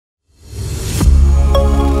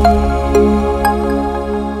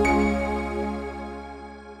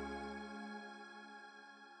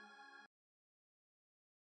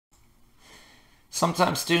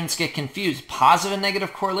Sometimes students get confused. Positive and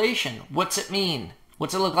negative correlation. What's it mean?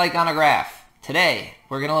 What's it look like on a graph? Today,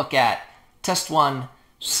 we're going to look at Test 1,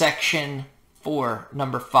 Section 4,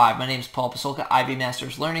 Number 5. My name is Paul Pasolka, Ivy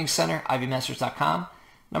Masters Learning Center, ivymasters.com.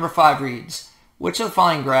 Number 5 reads, which of the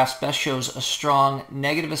following graphs best shows a strong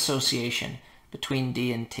negative association between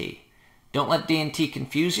D and T? Don't let D and T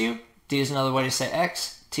confuse you. D is another way to say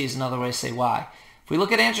X. T is another way to say Y. If we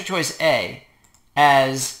look at answer choice A,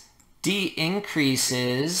 as D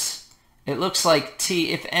increases, it looks like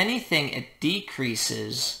T, if anything, it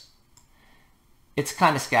decreases. It's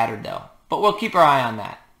kind of scattered though, but we'll keep our eye on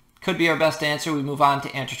that. Could be our best answer. We move on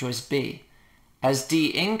to answer choice B. As D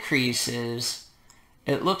increases,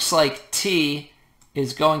 it looks like T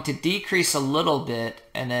is going to decrease a little bit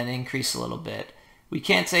and then increase a little bit. We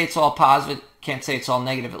can't say it's all positive, can't say it's all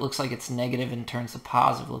negative. It looks like it's negative and turns to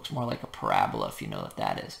positive. It looks more like a parabola, if you know what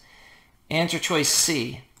that is. Answer choice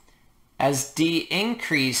C. As D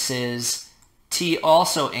increases, T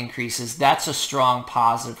also increases. That's a strong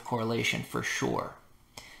positive correlation for sure.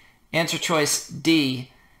 Answer choice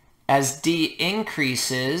D. As D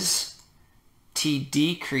increases, T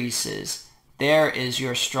decreases. There is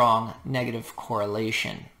your strong negative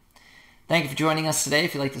correlation. Thank you for joining us today.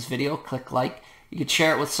 If you like this video, click like. You could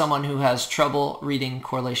share it with someone who has trouble reading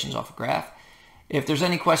correlations off a graph. If there's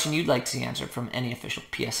any question you'd like to see answered from any official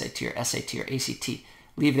PSAT or SAT or ACT,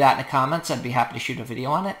 leave that in the comments. I'd be happy to shoot a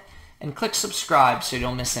video on it. And click subscribe so you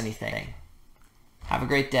don't miss anything. Have a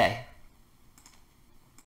great day.